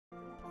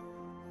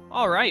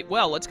Alright,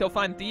 well, let's go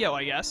find Theo,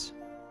 I guess.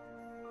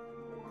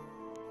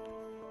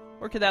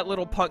 Where could that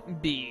little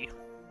punk be?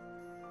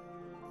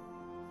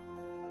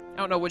 I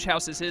don't know which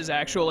house this is,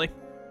 actually.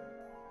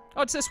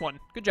 Oh, it's this one.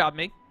 Good job,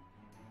 me.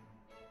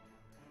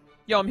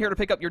 Yo, I'm here to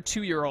pick up your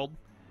 2-year-old.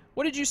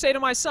 What did you say to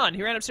my son?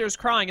 He ran upstairs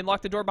crying and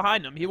locked the door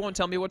behind him. He won't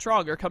tell me what's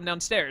wrong or come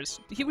downstairs.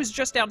 He was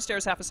just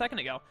downstairs half a second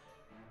ago.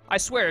 I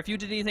swear, if you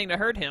did anything to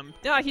hurt him...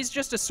 Ah, he's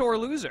just a sore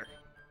loser.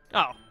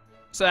 Oh,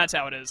 so that's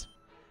how it is.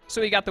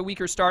 So he got the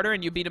weaker starter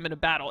and you beat him in a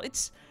battle.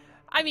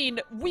 I mean,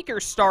 weaker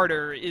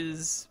starter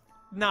is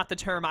not the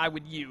term I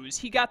would use.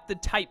 He got the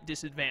type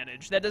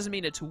disadvantage. That doesn't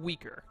mean it's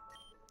weaker.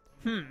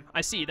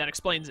 I see. That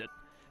explains it.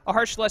 A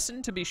harsh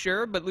lesson, to be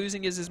sure, but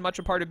losing is as much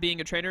a part of being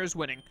a trainer as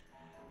winning.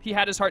 He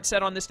had his heart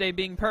set on this day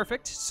being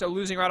perfect, so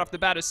losing right off the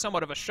bat is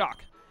somewhat of a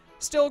shock.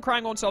 Still,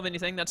 crying won't solve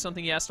anything. That's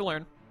something he has to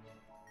learn.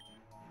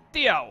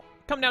 Theo,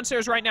 come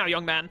downstairs right now,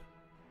 young man.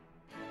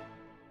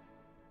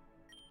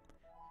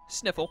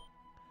 Sniffle.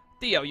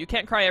 Theo, you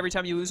can't cry every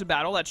time you lose a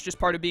battle. That's just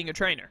part of being a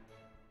trainer.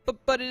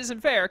 But it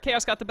isn't fair.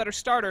 Chaos got the better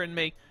starter in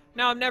me.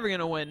 Now I'm never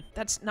gonna win.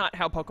 That's not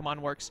how Pokemon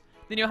works.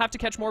 Then you'll have to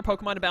catch more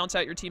Pokemon to balance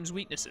out your team's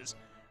weaknesses.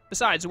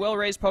 Besides, a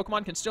well-raised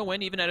Pokemon can still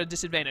win even at a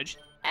disadvantage.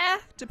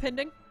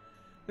 Depending.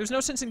 There's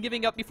no sense in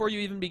giving up before you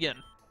even begin.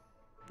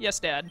 Yes,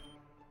 Dad.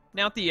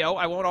 Now, Theo,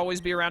 I won't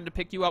always be around to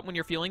pick you up when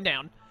you're feeling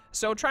down,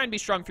 so try and be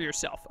strong for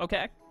yourself,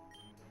 okay?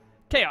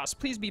 Chaos,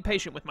 please be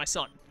patient with my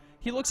son.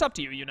 He looks up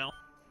to you, you know.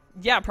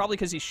 Yeah, probably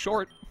because he's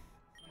short.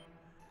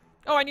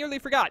 Oh, I nearly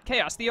forgot.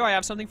 Chaos, Theo, I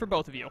have something for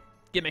both of you.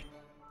 Gimme.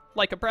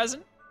 Like a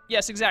present?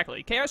 Yes,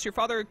 exactly. Chaos, your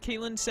father,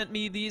 Kalen, sent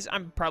me these.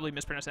 I'm probably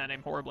mispronouncing that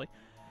name horribly.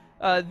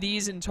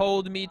 These and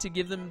told me to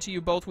give them to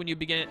you both when you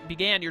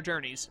began your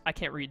journeys. I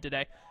can't read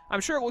today. I'm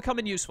sure it will come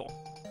in useful.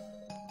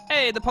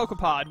 Hey, the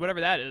Pokepod,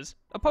 whatever that is.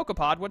 A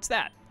Pokepod, what's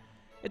that?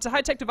 It's a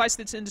high-tech device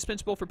that's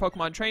indispensable for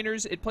Pokemon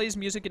trainers. It plays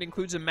music, it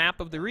includes a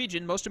map of the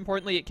region. Most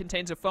importantly, it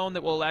contains a phone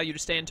that will allow you to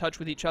stay in touch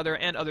with each other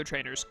and other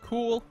trainers.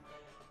 Cool.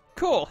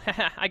 Cool,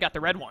 haha, I got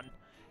the red one.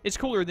 It's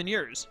cooler than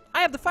yours.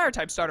 I have the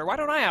Fire-type starter, why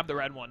don't I have the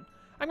red one?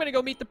 I'm gonna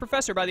go meet the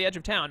professor by the edge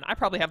of town. I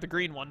probably have the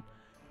green one.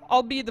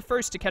 I'll be the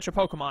first to catch a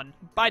Pokemon.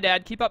 Bye,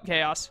 Dad. Keep up,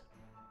 Chaos.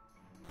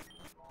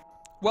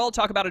 Well,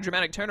 talk about a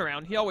dramatic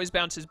turnaround. He always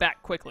bounces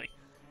back quickly.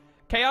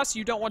 Chaos,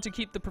 you don't want to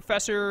keep the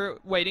professor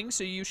waiting,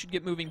 so you should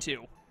get moving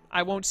too.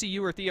 I won't see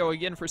you or Theo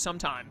again for some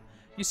time.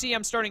 You see,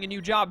 I'm starting a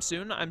new job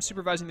soon. I'm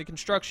supervising the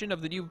construction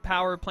of the new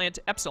power plant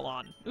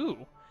Epsilon.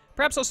 Ooh.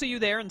 Perhaps I'll see you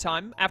there in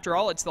time. After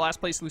all, it's the last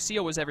place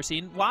Lucia was ever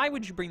seen. Why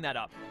would you bring that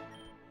up?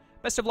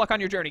 Best of luck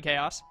on your journey,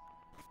 Chaos.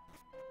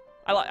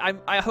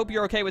 I hope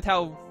you're okay with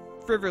how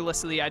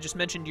frivolously I just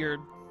mentioned your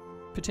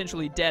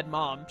potentially dead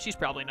mom. She's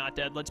probably not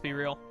dead, let's be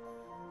real.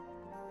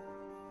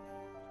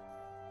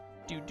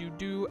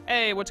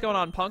 Hey, what's going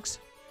on, punks?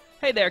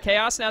 Hey there,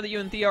 Chaos. Now that you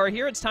and Theo are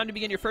here, it's time to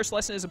begin your first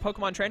lesson as a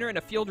Pokemon trainer and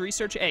a field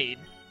research aide.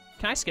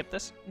 Can I skip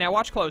this? Now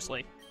watch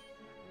closely.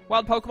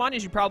 Wild Pokemon,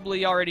 as you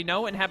probably already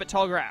know, inhabit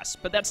tall grass.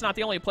 But that's not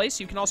the only place.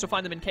 You can also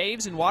find them in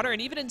caves, in water,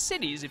 and even in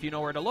cities if you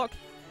know where to look.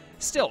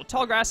 Still,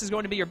 tall grass is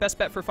going to be your best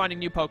bet for finding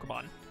new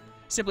Pokemon.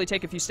 Simply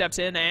take a few steps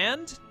in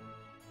and...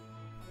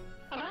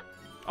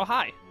 Oh,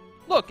 hi.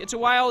 Look, it's a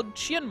wild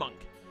Chienmunk.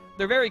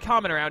 They're very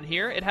common around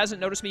here. It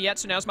hasn't noticed me yet,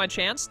 so now's my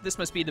chance. This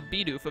must be the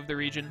Bidoof of the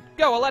region.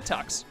 Go,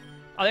 Aletux.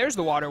 Oh, there's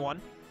the water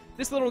one.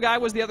 This little guy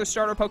was the other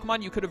starter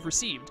Pokemon you could have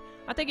received.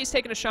 I think he's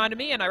taken a shine to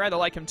me, and I rather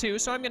like him too,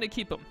 so I'm going to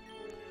keep him.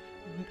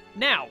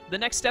 Now, the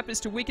next step is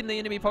to weaken the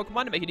enemy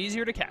Pokemon to make it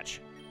easier to catch.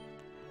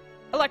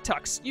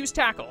 Electux, use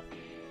Tackle.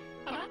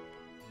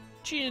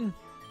 Chin.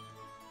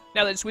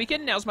 Now that it's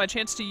weakened, now's my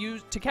chance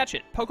to catch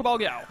it. Pokeball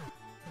go.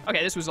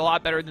 Okay, this was a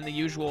lot better than the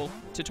usual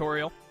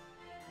tutorial.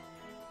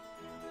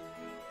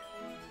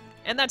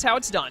 And that's how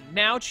it's done.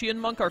 Now,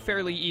 Chienmunk are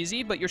fairly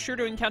easy, but you're sure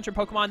to encounter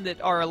Pokemon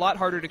that are a lot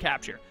harder to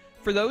capture.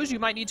 For those, you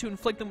might need to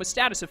inflict them with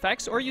status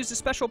effects or use a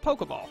special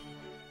Pokeball.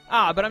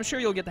 Ah, but I'm sure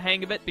you'll get the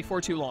hang of it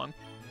before too long.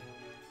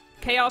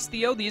 Chaos,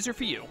 Theo, these are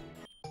for you.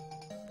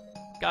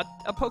 Got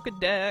a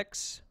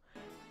Pokedex.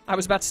 I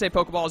was about to say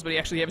Pokeballs, but he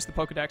actually gave us the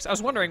Pokedex. I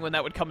was wondering when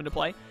that would come into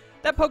play.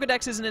 That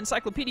Pokedex is an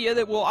encyclopedia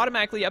that will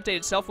automatically update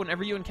itself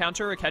whenever you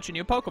encounter or catch a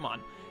new Pokemon.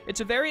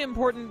 It's a very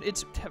important...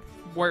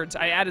 words.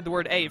 I added the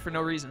word A for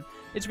no reason.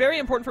 It's very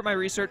important for my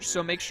research,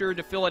 so make sure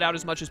to fill it out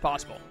as much as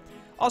possible.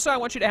 Also, I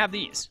want you to have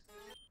these.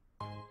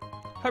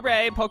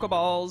 Hooray,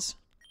 Pokeballs.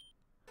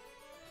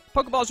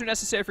 Pokeballs are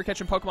necessary for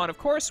catching Pokemon, of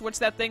course. What's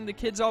that thing the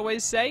kids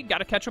always say?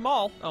 Gotta catch them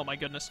all. Oh my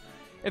goodness.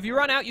 If you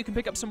run out, you can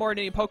pick up some more at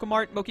any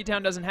Pokemart. Moki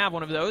Town doesn't have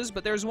one of those,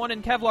 but there's one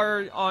in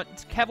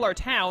Kevlar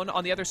Town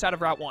on the other side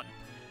of Route 1.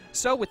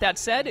 So, with that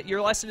said,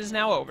 your lesson is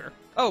now over.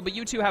 Oh, but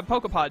you two have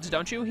Pokepods,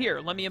 don't you? Here,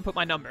 let me input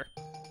my number.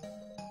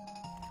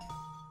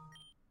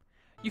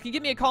 You can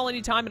give me a call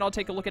anytime, and I'll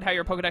take a look at how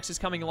your Pokedex is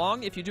coming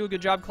along. If you do a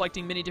good job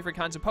collecting many different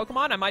kinds of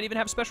Pokemon, I might even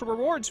have special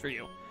rewards for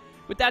you.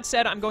 With that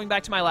said, I'm going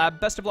back to my lab.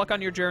 Best of luck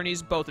on your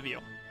journeys, both of you.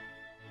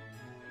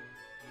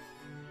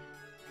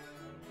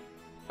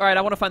 Alright,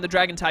 I want to find the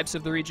dragon types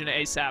of the region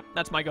ASAP.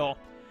 That's my goal.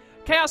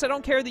 Chaos, I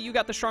don't care that you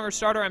got the stronger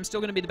starter. I'm still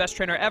going to be the best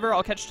trainer ever.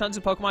 I'll catch tons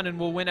of Pokemon and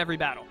we'll win every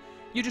battle.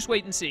 You just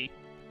wait and see.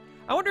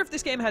 I wonder if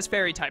this game has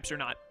fairy types or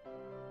not.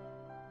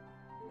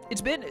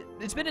 It's been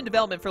in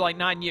development for like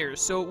 9 years,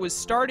 so it was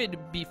started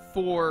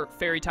before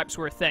fairy types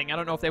were a thing. I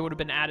don't know if they would have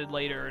been added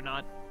later or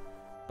not.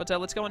 But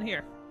let's go in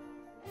here.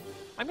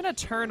 I'm going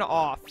to turn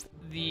off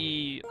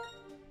the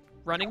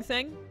running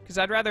thing, because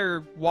I'd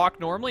rather walk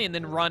normally and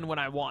then run when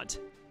I want.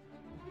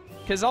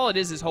 Because all it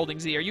is holding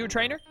Z. Are you a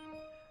trainer?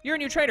 You're a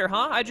new trainer,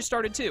 huh? I just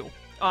started too.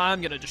 Oh,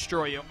 I'm going to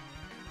destroy you.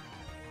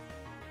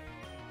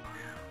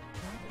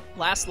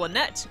 Last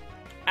Lynette.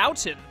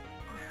 Outen.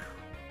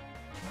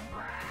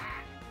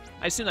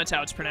 I assume that's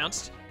how it's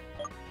pronounced.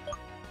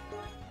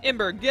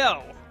 Ember,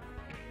 go.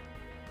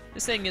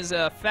 This thing is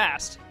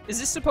fast. Is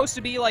this supposed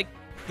to be like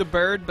the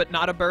bird, but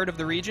not a bird of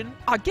the region?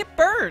 Ah, get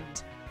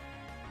burned!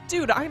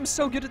 Dude, I am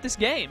so good at this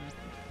game.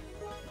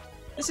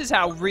 This is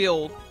how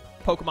real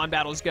Pokemon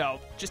battles go.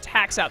 Just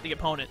hacks out the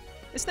opponent.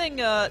 This thing,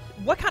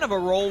 what kind of a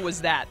roll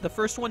was that? The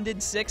first one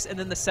did 6, and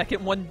then the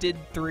second one did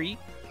 3?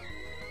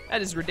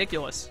 That is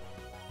ridiculous.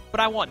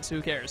 But I won, so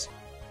who cares?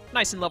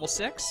 Nice and level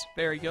 6.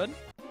 Very good.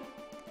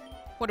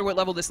 Wonder what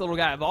level this little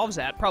guy evolves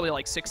at. Probably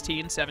like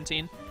 16,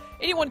 17.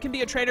 Anyone can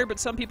be a trainer, but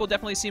some people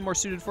definitely seem more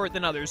suited for it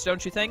than others,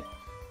 don't you think?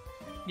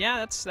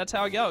 Yeah, that's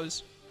how it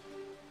goes.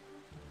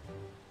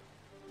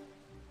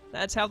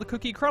 That's how the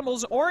cookie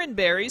crumbles. Oran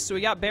berries, so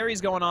we got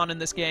berries going on in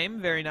this game.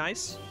 Very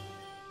nice.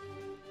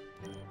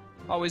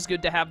 Always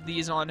good to have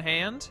these on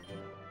hand.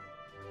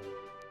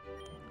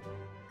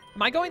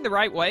 Am I going the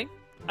right way?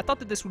 I thought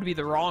that this would be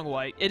the wrong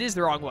way. It is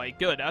the wrong way.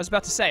 Good. I was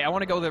about to say, I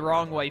want to go the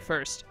wrong way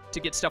first to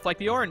get stuff like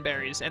the Oran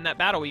berries and that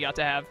battle we got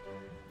to have.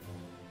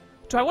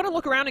 Do I want to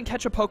look around and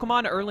catch a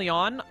Pokemon early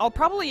on? I'll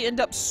probably end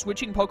up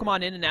switching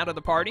Pokemon in and out of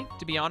the party,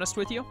 to be honest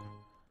with you.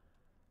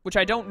 Which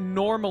I don't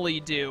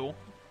normally do,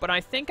 but I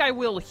think I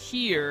will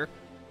here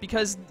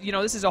because, you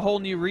know, this is a whole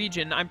new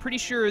region. I'm pretty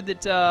sure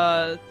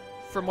that,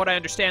 from what I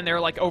understand, there are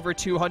like over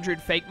 200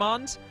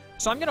 Fakemons.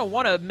 So I'm going to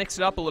want to mix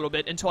it up a little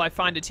bit until I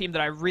find a team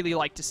that I really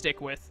like to stick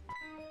with.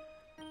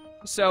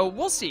 So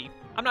we'll see.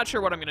 I'm not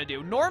sure what I'm going to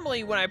do.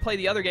 Normally, when I play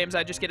the other games,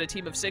 I just get a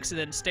team of 6 and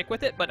then stick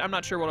with it, but I'm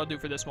not sure what I'll do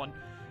for this one.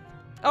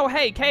 Oh,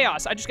 hey,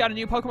 Chaos. I just got a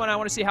new Pokemon. I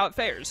want to see how it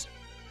fares.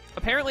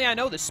 Apparently, I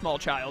know this small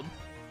child.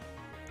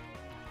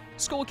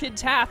 School Kid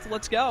Tath,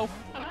 let's go.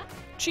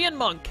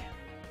 Chianmunk.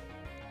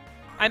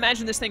 I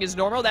imagine this thing is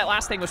normal. That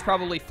last thing was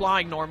probably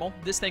flying normal.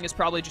 This thing is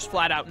probably just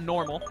flat out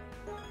normal.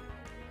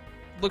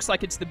 Looks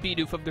like it's the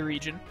Bidoof of the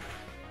region.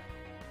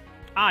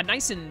 Ah,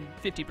 nice and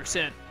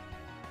 50%.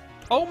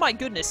 Oh my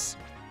goodness.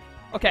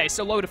 Okay,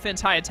 so low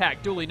defense, high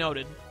attack. Duly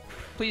noted.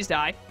 Please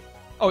die.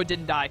 Oh, it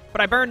didn't die.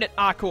 But I burned it.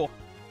 Ah, cool.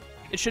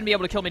 It shouldn't be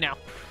able to kill me now.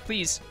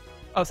 Please.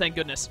 Oh, thank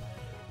goodness.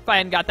 If I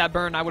hadn't got that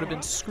burn, I would have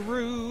been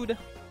screwed.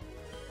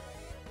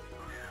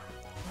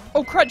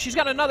 Oh, crud, she's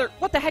got another...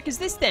 What the heck is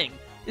this thing?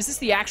 Is this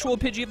the actual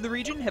Pidgey of the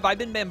region? Have I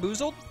been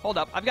bamboozled? Hold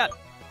up, I've got...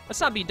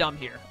 Let's not be dumb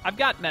here. I've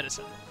got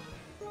medicine.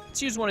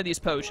 Let's use one of these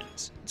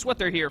potions. It's what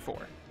they're here for.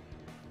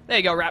 There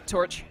you go,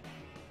 Raptorch.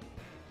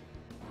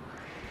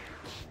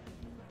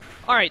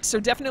 Alright, so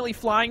definitely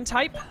flying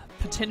type.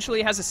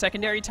 Potentially has a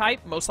secondary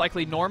type, most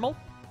likely normal.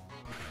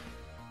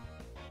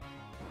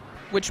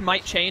 Which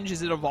might change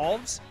as it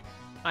evolves.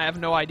 I have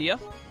no idea.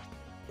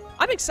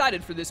 I'm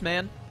excited for this,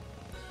 man.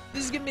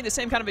 This is giving me the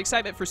same kind of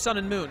excitement for Sun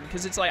and Moon,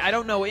 because it's like, I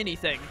don't know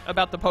anything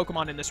about the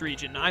Pokemon in this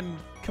region. I'm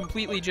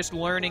completely just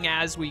learning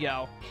as we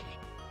go.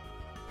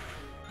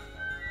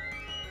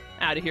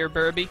 Out of here,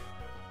 Burby.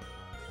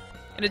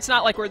 And it's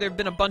not like where there have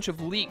been a bunch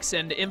of leaks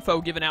and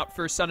info given out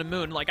for Sun and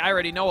Moon. Like, I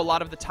already know a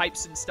lot of the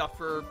types and stuff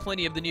for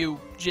plenty of the new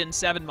Gen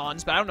 7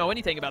 Mons, but I don't know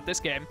anything about this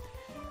game.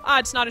 Ah,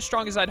 it's not as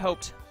strong as I'd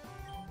hoped.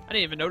 I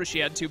didn't even notice she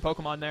had 2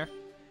 Pokemon there.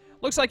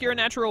 Looks like you're a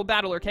natural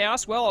battler,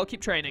 Chaos. Well, I'll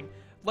keep training.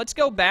 Let's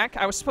go back.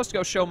 I was supposed to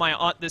go show my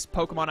aunt this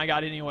Pokemon I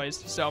got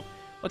anyways, so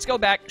let's go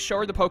back, show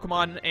her the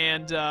Pokemon,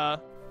 and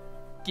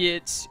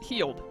get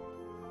healed.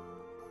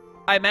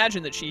 I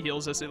imagine that she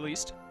heals us at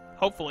least.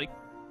 Hopefully.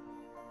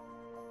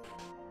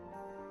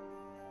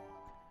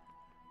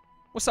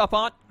 What's up,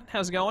 Aunt?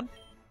 How's it going?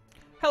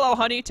 Hello,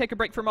 honey. Take a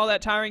break from all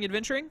that tiring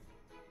adventuring?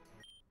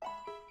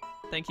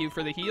 Thank you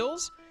for the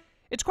heals.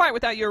 It's quiet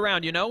without you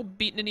around, you know?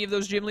 Beaten any of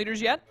those gym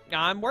leaders yet?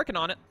 I'm working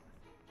on it.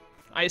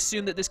 I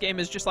assume that this game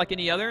is just like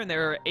any other, and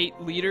there are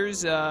 8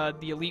 leaders, the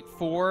Elite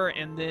 4,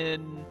 and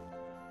then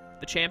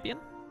the Champion.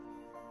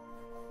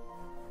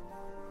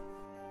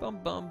 Bum,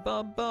 bum,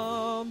 bum,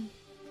 bum.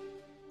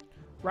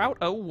 Route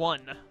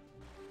 01.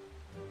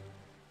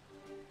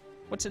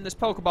 What's in this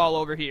Pokeball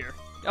over here?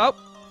 Oh,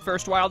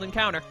 first wild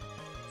encounter.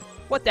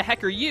 What the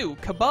heck are you?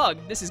 Kabug?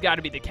 This has got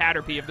to be the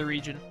Caterpie of the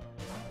region.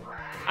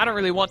 I don't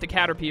really want the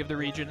Caterpie of the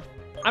region.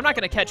 I'm not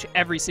going to catch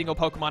every single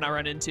Pokemon I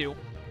run into.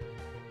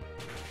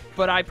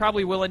 But I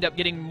probably will end up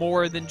getting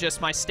more than just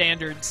my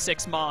standard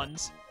 6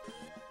 Mons.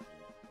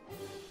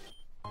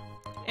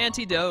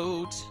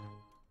 Antidote.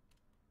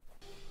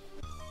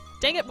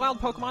 Dang it, wild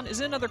Pokemon. Is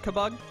it another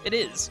Kabug? It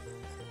is.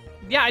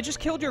 Yeah, I just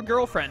killed your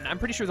girlfriend. I'm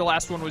pretty sure the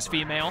last one was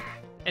female.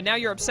 And now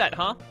you're upset,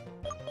 huh?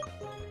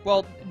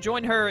 Well,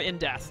 join her in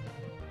death.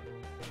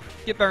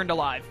 Get burned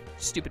alive,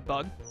 stupid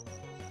bug.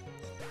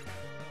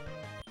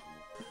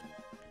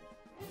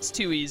 It's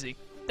too easy.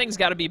 Thing's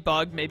gotta be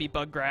bug, maybe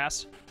bug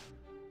grass.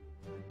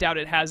 Doubt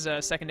it has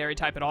a secondary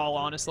type at all,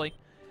 honestly.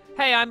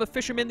 Hey, I'm a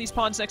fisherman. These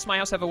ponds next to my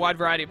house have a wide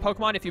variety of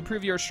Pokemon. If you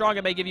prove you're strong,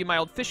 I may give you my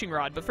old fishing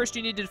rod. But first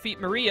you need to defeat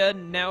Maria,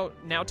 now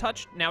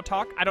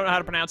talk? I don't know how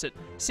to pronounce it.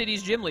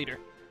 City's gym leader.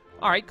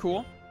 Alright,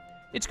 cool.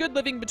 It's good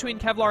living between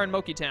Kevlar and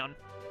Moki Town.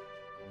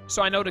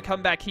 So I know to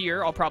come back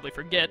here. I'll probably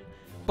forget.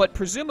 But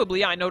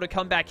presumably I know to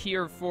come back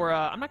here for,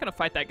 I'm not going to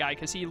fight that guy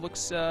because he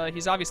looks,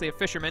 he's obviously a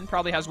fisherman.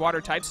 Probably has water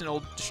types and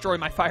will destroy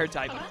my fire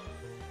type.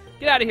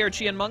 Get out of here,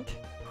 Chian Monk.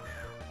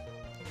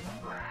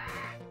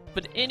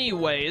 But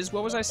anyways,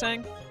 what was I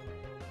saying?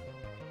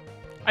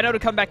 I know to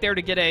come back there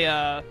to get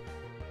a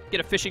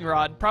fishing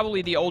rod.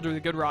 Probably the older, the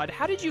good rod.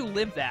 How did you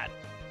live that?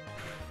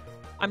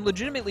 I'm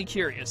legitimately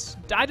curious.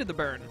 Die to the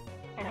burn.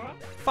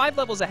 5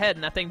 levels ahead,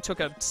 and that thing took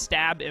a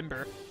stab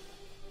ember.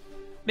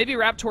 Maybe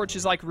Raptorch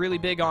is, like, really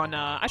big on,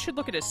 I should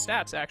look at his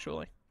stats,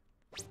 actually.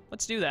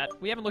 Let's do that.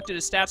 We haven't looked at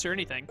his stats or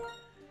anything.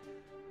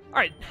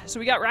 Alright, so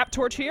we got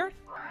Raptorch here.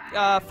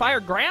 Fire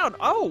ground.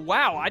 Oh,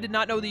 wow. I did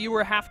not know that you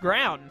were half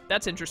ground.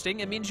 That's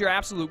interesting. It means you're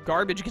absolute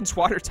garbage against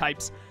water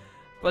types.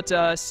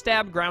 But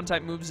stab ground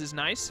type moves is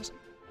nice.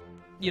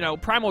 You know,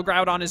 Primal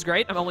Groudon is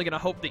great. I'm only going to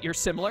hope that you're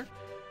similar.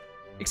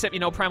 Except, you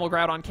know, Primal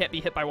Groudon can't be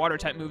hit by water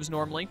type moves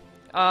normally.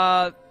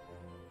 Wait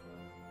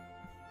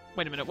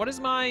a minute. What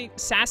is my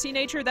sassy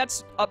nature?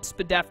 That's up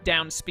Spadef,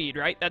 down speed,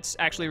 right? That's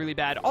actually really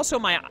bad. Also,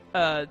 my,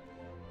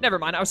 never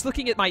mind. I was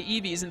looking at my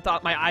EVs and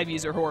thought my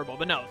IVs are horrible.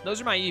 But no, those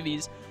are my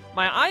EVs.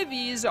 My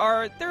IVs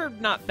are, they're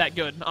not that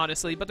good,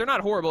 honestly. But they're not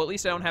horrible. At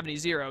least I don't have any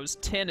zeros.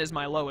 10 is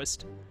my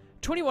lowest.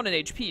 21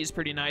 in HP is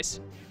pretty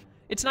nice.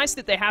 It's nice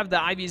that they have the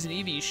IVs and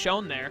EVs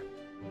shown there.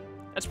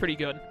 That's pretty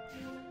good.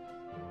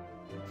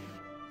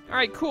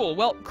 Alright, cool.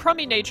 Well,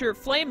 crummy nature,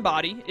 flame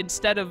body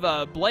instead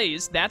of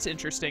blaze. That's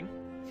interesting.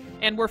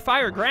 And we're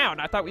fire ground.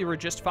 I thought we were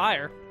just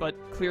fire, but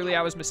clearly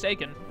I was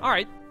mistaken.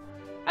 Alright.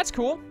 That's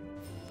cool.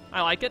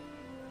 I like it.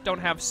 Don't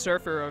have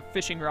surf or a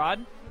fishing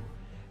rod.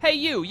 Hey,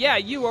 you. Yeah,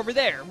 you over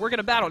there. We're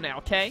gonna battle now,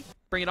 okay?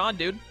 Bring it on,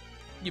 dude.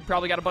 You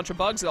probably got a bunch of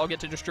bugs that I'll get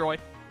to destroy.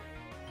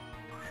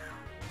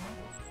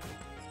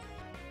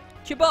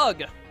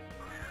 Cubug!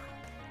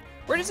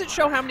 Where does it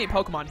show how many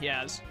Pokemon he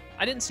has?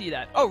 I didn't see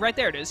that. Oh, right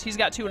there it is. He's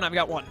got 2 and I've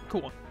got 1.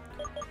 Cool.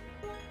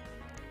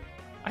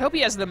 I hope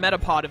he has the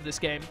Metapod of this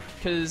game,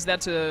 because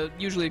that's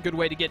usually a good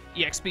way to get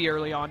EXP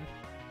early on.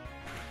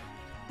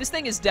 This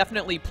thing is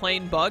definitely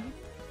plain bug,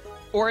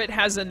 or it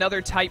has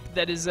another type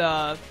that is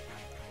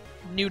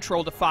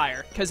neutral to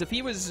fire. Because if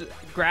he was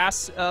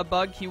grass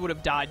bug, he would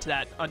have died to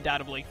that,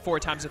 undoubtedly. 4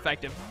 times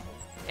effective.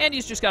 And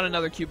he's just got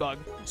another Cubug,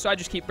 so I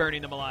just keep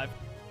burning them alive.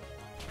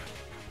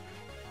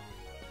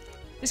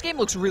 This game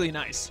looks really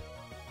nice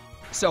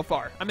so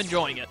far. I'm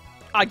enjoying it.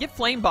 Get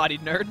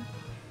flame-bodied, nerd.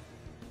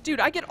 Dude,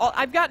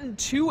 I've gotten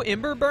 2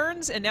 Ember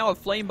burns and now a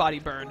Flame Body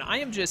burn. I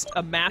am just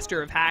a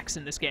master of hacks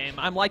in this game.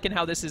 I'm liking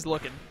how this is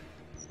looking.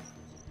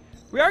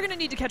 We are going to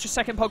need to catch a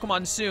second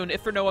Pokemon soon,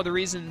 if for no other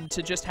reason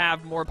to just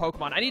have more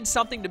Pokemon. I need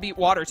something to beat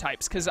water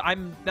types, because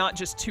I'm not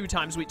just 2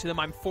 times weak to them,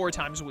 I'm 4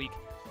 times weak.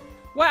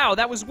 Wow,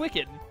 that was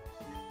wicked.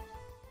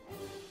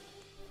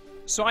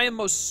 So I am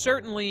most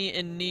certainly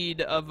in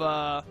need of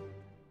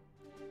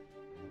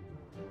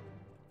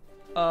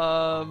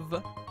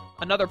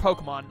another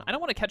Pokemon. I don't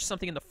want to catch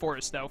something in the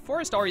forest, though.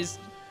 Forest always...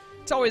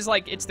 It's always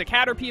like, it's the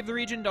Caterpie of the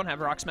region. Don't have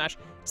Rock Smash.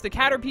 It's the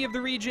Caterpie of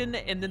the region,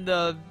 and then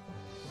the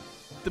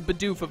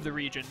Bidoof of the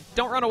region.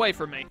 Don't run away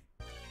from me.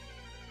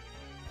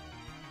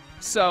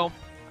 So,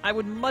 I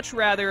would much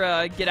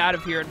rather get out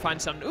of here and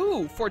find something.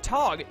 Ooh,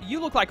 Fortog, you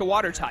look like a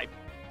water type.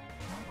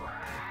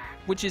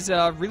 Which is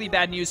really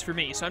bad news for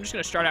me, so I'm just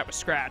going to start out with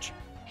Scratch.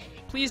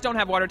 Please don't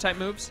have water type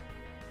moves.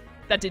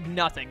 That did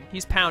nothing.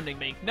 He's pounding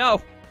me.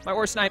 No! My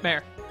worst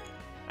nightmare.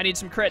 I need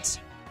some crits.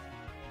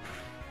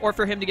 Or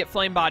for him to get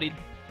flame-bodied.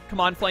 Come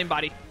on, flame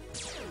body.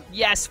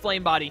 Yes,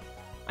 flame body.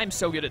 I'm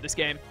so good at this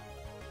game.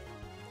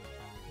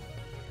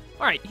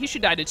 Alright, he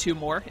should die to 2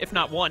 more, if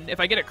not 1. If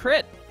I get a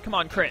crit, come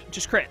on, crit.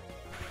 Just crit.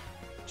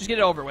 Just get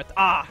it over with.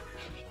 Ah.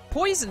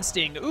 Poison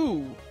Sting.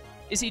 Ooh.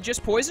 Is he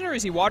just poison or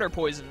is he water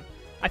poison?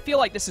 I feel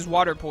like this is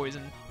water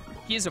poison.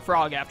 He is a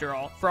frog, after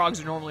all.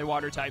 Frogs are normally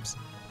water types.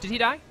 Did he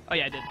die? Oh,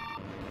 yeah, I did.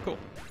 Cool.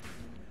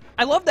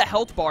 I love the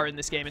health bar in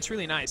this game. It's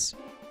really nice.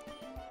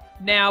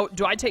 Now,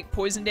 do I take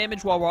poison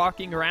damage while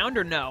walking around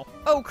or no?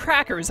 Oh,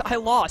 crackers. I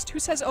lost. Who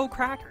says, oh,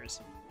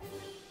 crackers?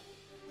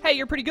 Hey,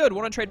 you're pretty good.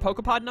 Want to trade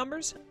Pokepod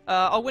numbers?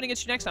 I'll win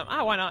against you next time.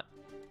 Ah, why not?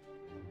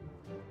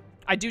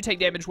 I do take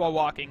damage while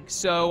walking,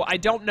 so I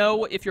don't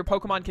know if your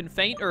Pokemon can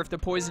faint or if the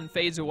poison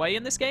fades away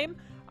in this game.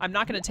 I'm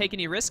not going to take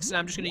any risks, and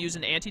I'm just going to use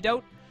an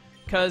antidote,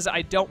 because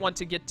I don't want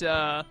to get,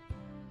 I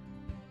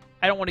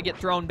don't want to get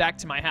thrown back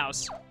to my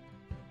house. Are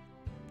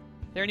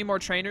there any more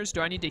trainers?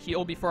 Do I need to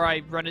heal before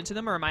I run into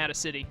them, or am I out of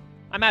city?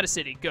 I'm out of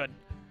city. Good.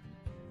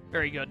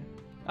 Very good.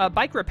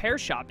 Bike repair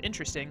shop.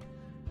 Interesting.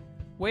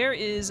 Where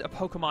is a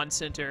Pokemon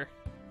Center?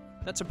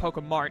 That's a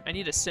Pokemart. I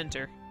need a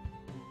center.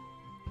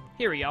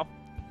 Here we go.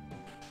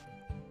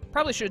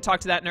 Probably should have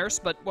talked to that nurse,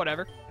 but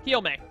whatever.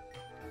 Heal me.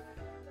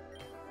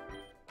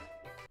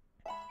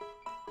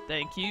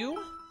 Thank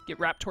you. Get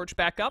Raptorch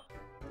back up.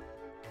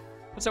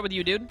 What's up with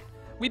you, dude?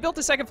 We built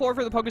a second floor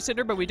for the Poké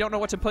Center, but we don't know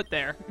what to put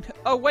there.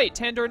 Oh, wait,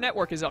 Tandor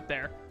Network is up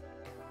there.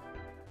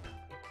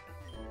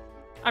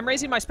 I'm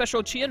raising my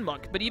special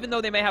Chien-Monk, but even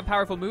though they may have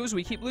powerful moves,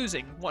 we keep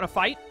losing. Want to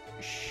fight?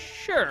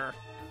 Sure.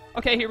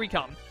 Okay, here we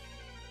come.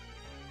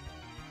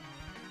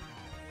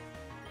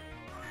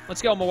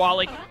 Let's go,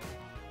 Mawali.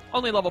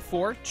 Only level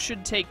 4.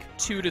 Should take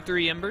 2 to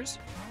 3 embers,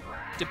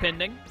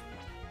 depending.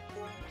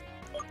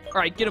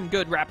 Alright, get him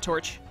good,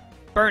 Raptorch.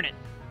 Burn it.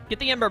 Get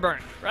the ember burn,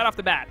 right off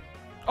the bat.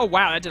 Oh,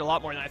 wow, that did a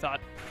lot more than I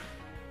thought.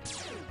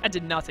 That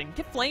did nothing.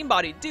 Get Flame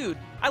Body. Dude,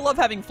 I love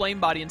having Flame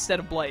Body instead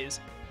of Blaze.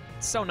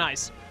 It's so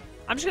nice.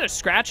 I'm just gonna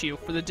scratch you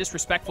for the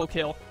disrespectful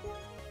kill.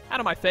 Out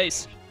of my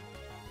face.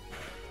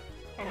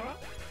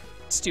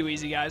 It's too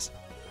easy, guys.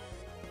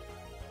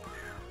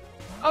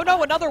 Oh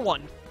no, another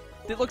one!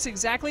 That looks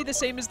exactly the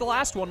same as the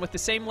last one with the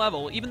same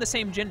level, even the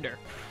same gender.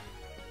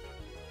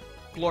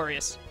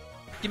 Glorious.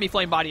 Give me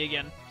Flame Body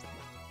again.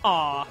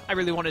 Aw, I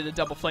really wanted a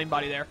double Flame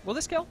Body there. Will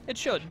this kill? It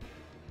should.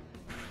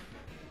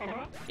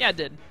 Yeah, it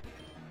did.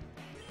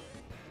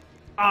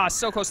 Ah,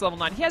 so close to level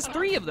 9. He has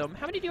 3 of them.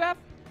 How many do you have?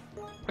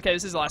 Okay,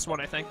 this is the last one,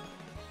 I think.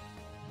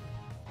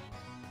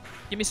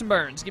 Give me some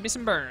burns. Give me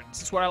some burns.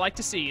 That's what I like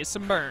to see, is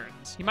some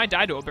burns. He might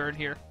die to a burn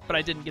here, but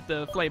I didn't get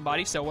the Flame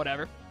Body, so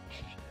whatever.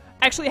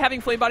 Actually, having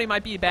Flame Body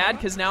might be bad,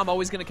 because now I'm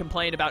always going to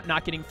complain about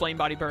not getting Flame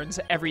Body burns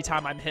every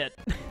time I'm hit.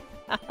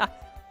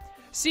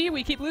 See,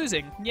 we keep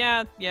losing.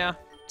 Yeah.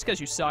 It's because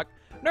you suck.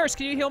 Nurse,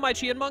 can you heal my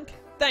Chien-Monk?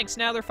 Thanks,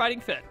 now they're fighting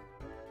fit.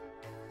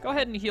 Go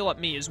ahead and heal up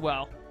me as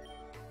well.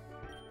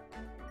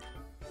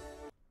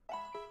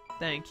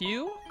 Thank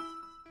you.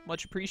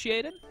 Much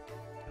appreciated.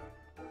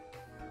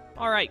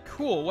 Alright,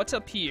 cool. What's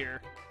up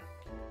here?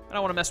 I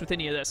don't want to mess with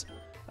any of this.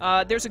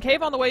 There's a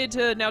cave on the way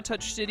to Now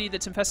Touch City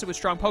that's infested with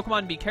strong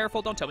Pokemon. Be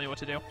careful. Don't tell me what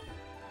to do.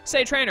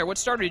 Say, trainer, what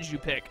starter did you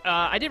pick?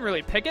 I didn't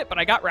really pick it, but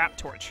I got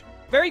Raptorch.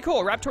 Very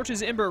cool.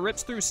 Raptorch's Ember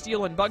rips through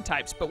steel and bug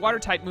types, but water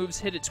type moves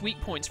hit its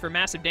weak points for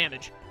massive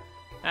damage.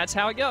 That's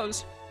how it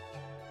goes.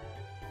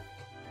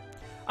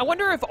 I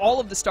wonder if all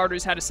of the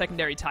starters had a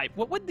secondary type.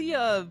 What would the,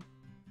 I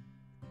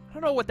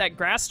don't know what that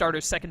grass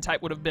starter's second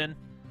type would have been.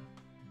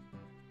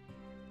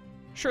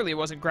 Surely it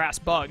wasn't grass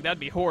bug. That'd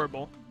be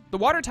horrible. The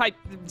water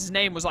type's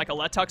name was like a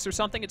Letux or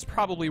something. It's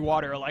probably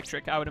water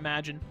electric, I would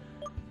imagine.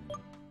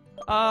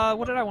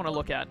 What did I want to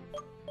look at?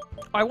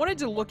 I wanted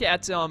to look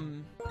at,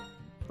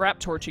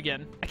 Raptorch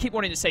again. I keep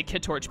wanting to say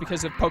Kittorch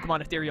because of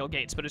Pokemon Ethereal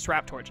Gates, but it's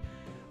Raptorch.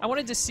 I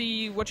wanted to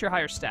see what's your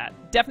higher stat.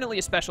 Definitely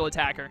a special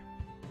attacker.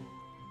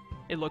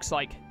 It looks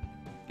like.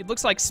 It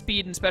looks like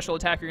speed and special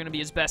attack are going to be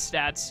his best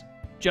stats,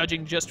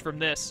 judging just from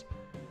this.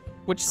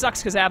 Which sucks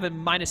because I have a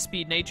minus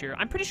speed nature.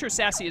 I'm pretty sure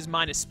Sassy is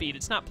minus speed.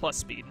 It's not plus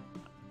speed.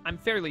 I'm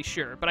fairly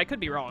sure, but I could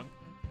be wrong.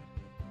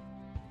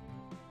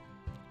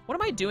 What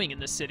am I doing in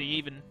this city,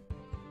 even?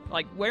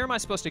 Like, where am I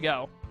supposed to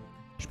go?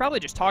 Should probably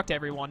just talk to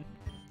everyone.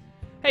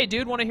 Hey,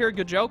 dude, want to hear a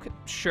good joke?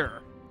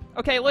 Sure.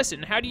 Okay,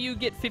 listen, how do you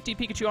get 50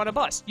 Pikachu on a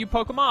bus? You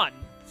Pokemon.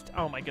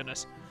 Oh my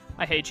goodness.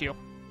 I hate you.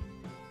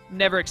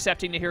 Never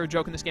accepting to hear a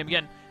joke in this game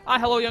again.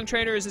 Hello, young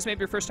trainer. Is this maybe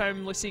your first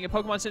time seeing a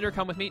Pokemon Center?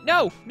 Come with me.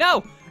 No!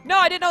 No! No,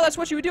 I didn't know that's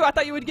what you would do. I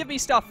thought you would give me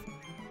stuff.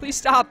 Please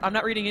stop. I'm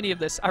not reading any of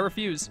this. I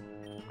refuse.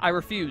 I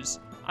refuse.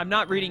 I'm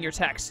not reading your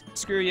text.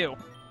 Screw you.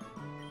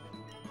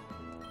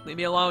 Leave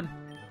me alone.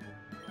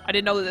 I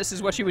didn't know that this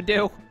is what you would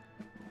do.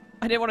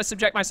 I didn't want to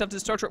subject myself to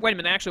this torture. Wait a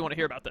minute, I actually want to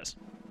hear about this.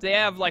 Do they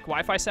have, like,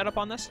 Wi-Fi set up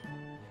on this?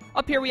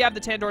 Up here we have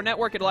the Tandor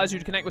Network. It allows you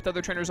to connect with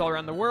other trainers all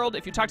around the world.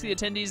 If you talk to the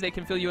attendees, they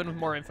can fill you in with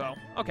more info.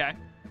 Okay.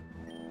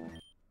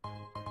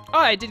 Oh,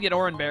 I did get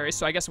Oran Berries,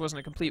 so I guess it wasn't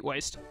a complete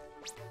waste.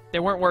 They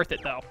weren't worth it,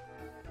 though.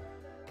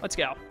 Let's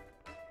go.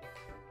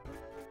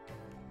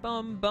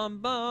 Bum, bum,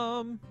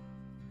 bum.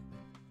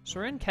 So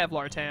we're in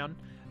Kevlar Town.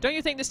 Don't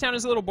you think this town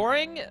is a little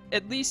boring?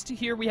 At least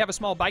here we have a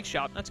small bike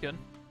shop. That's good.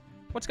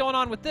 What's going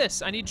on with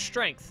this? I need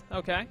strength.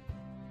 Okay.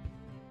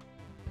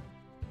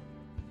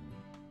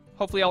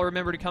 Hopefully I'll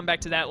remember to come back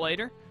to that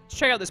later. Let's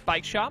check out this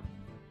bike shop.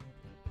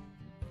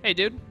 Hey,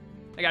 dude.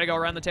 I gotta go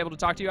around the table to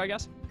talk to you, I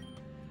guess.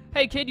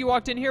 Hey, kid, you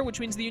walked in here, which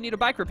means that you need a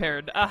bike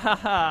repaired.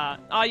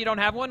 You don't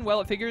have one?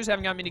 Well, it figures.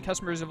 Haven't got many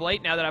customers of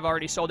late now that I've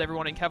already sold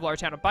everyone in Kevlar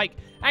Town a bike.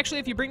 Actually,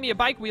 if you bring me a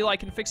bike wheel, I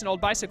can fix an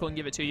old bicycle and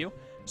give it to you.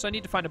 So I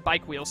need to find a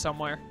bike wheel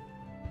somewhere.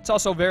 It's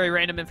also very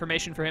random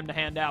information for him to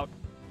hand out.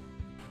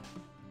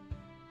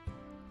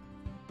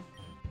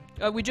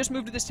 We just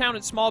moved to this town.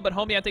 It's small, but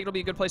homie, I think it'll be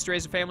a good place to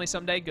raise a family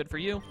someday. Good for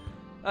you.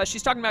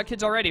 She's talking about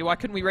kids already. Why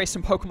couldn't we raise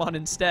some Pokemon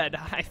instead?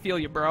 I feel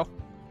you, bro.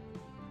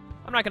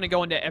 I'm not going to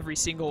go into every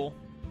single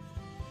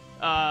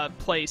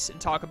place and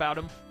talk about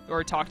them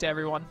or talk to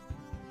everyone.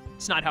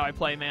 It's not how I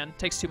play, man. It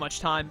takes too much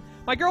time.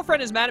 My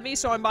girlfriend is mad at me,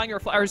 so I'm buying her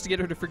flowers to get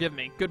her to forgive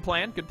me. Good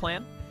plan, good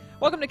plan.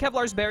 Welcome to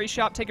Kevlar's Berry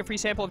Shop. Take a free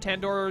sample of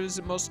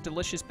Tandor's most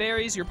delicious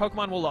berries. Your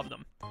Pokemon will love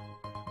them.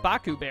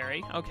 Baku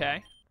Berry,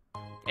 okay.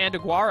 And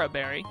Aguara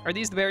Berry. Are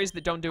these the berries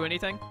that don't do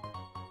anything?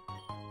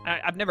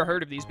 I've never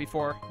heard of these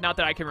before. Not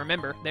that I can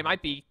remember. They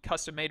might be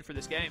custom-made for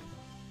this game.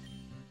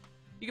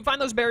 You can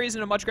find those berries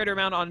in a much greater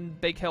amount on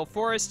Big Hill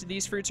Forest.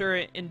 These fruits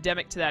are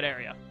endemic to that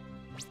area.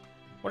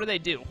 What do they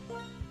do?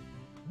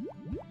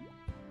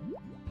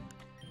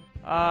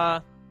 Oh,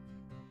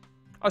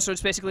 so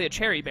it's basically a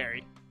cherry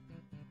berry.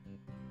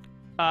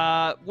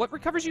 What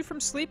recovers you from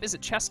sleep? Is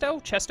it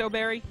Chesto? Chesto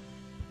berry?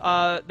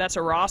 That's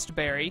a Rost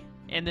berry.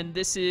 And then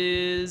this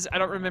is... I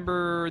don't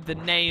remember the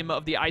name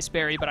of the ice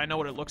berry, but I know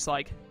what it looks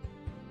like.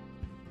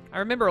 I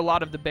remember a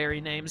lot of the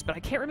berry names, but I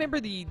can't remember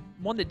the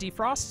one that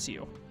defrosts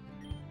you.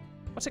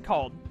 What's it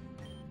called?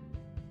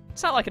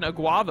 It's not like an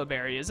Aguava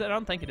berry, is it? I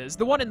don't think it is.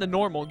 The one in the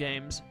normal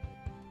games.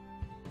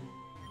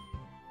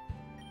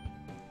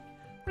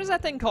 What is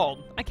that thing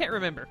called? I can't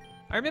remember.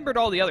 I remembered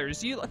all the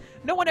others.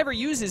 No one ever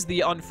uses the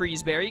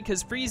unfreeze berry,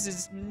 because freeze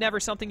is never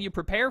something you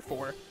prepare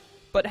for.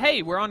 But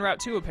hey, we're on Route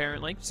 2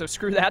 apparently, so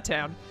screw that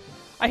town.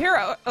 I hear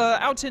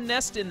Outen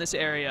Nest in this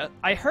area.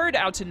 I heard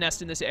Outen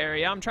Nest in this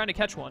area. I'm trying to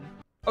catch one.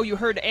 Oh, you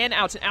heard an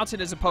Outen.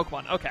 Outen is a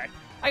Pokemon. Okay.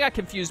 I got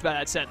confused by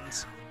that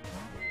sentence.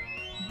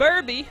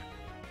 Burby.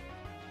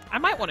 I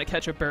might want to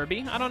catch a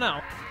Burby. I don't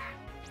know.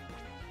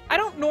 I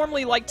don't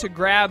normally like to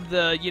grab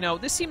the,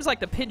 this seems like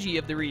the Pidgey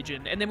of the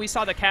region, and then we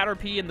saw the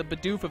Caterpie and the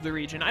Bidoof of the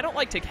region. I don't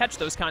like to catch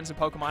those kinds of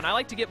Pokemon. I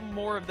like to get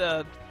more of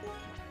the...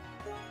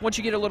 Once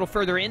you get a little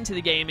further into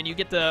the game and you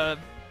get the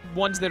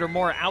ones that are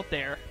more out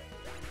there.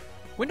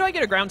 When do I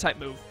get a ground-type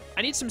move?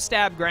 I need some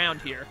stab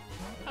ground here.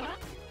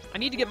 I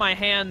need to get my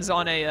hands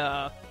on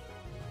a,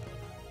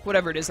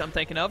 whatever it is I'm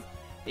thinking of.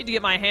 I need to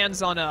get my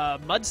hands on a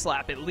Mud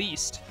Slap, at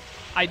least.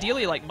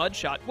 Ideally, like Mud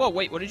Shot. Whoa,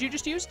 wait, what did you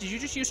just use? Did you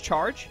just use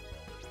Charge?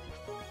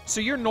 So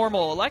you're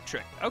normal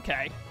electric.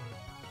 Okay.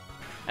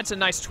 That's a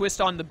nice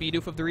twist on the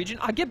Bidoof of the region.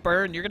 Ah, get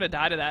burned. You're gonna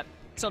die to that.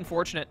 It's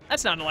unfortunate.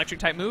 That's not an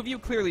electric-type move. You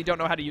clearly don't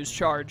know how to use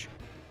Charge.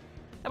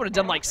 That would have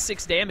done like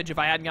 6 damage if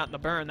I hadn't gotten the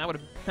burn. That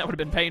would have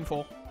been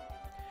painful.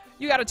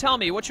 You gotta tell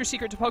me, what's your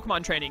secret to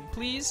Pokemon training,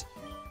 please?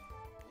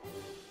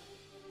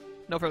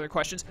 No further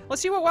questions.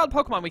 Let's see what wild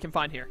Pokemon we can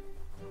find here.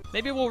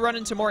 Maybe we'll run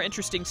into more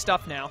interesting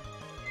stuff now.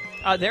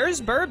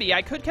 There's Burby.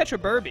 I could catch a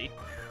Burby.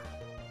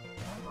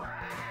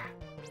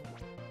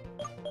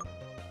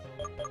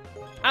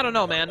 I don't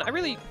know, man.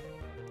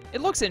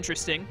 It looks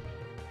interesting.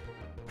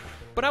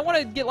 But I want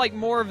to get, like,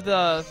 more of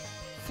the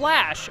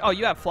Flash. Oh,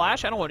 you have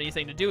Flash? I don't want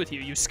anything to do with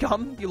you, you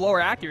scum. You lower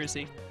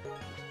accuracy.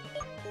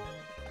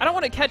 I don't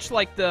want to catch,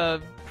 like,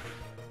 the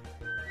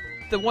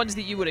ones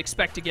that you would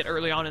expect to get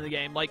early on in the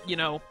game. Like,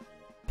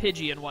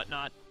 Pidgey and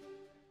whatnot.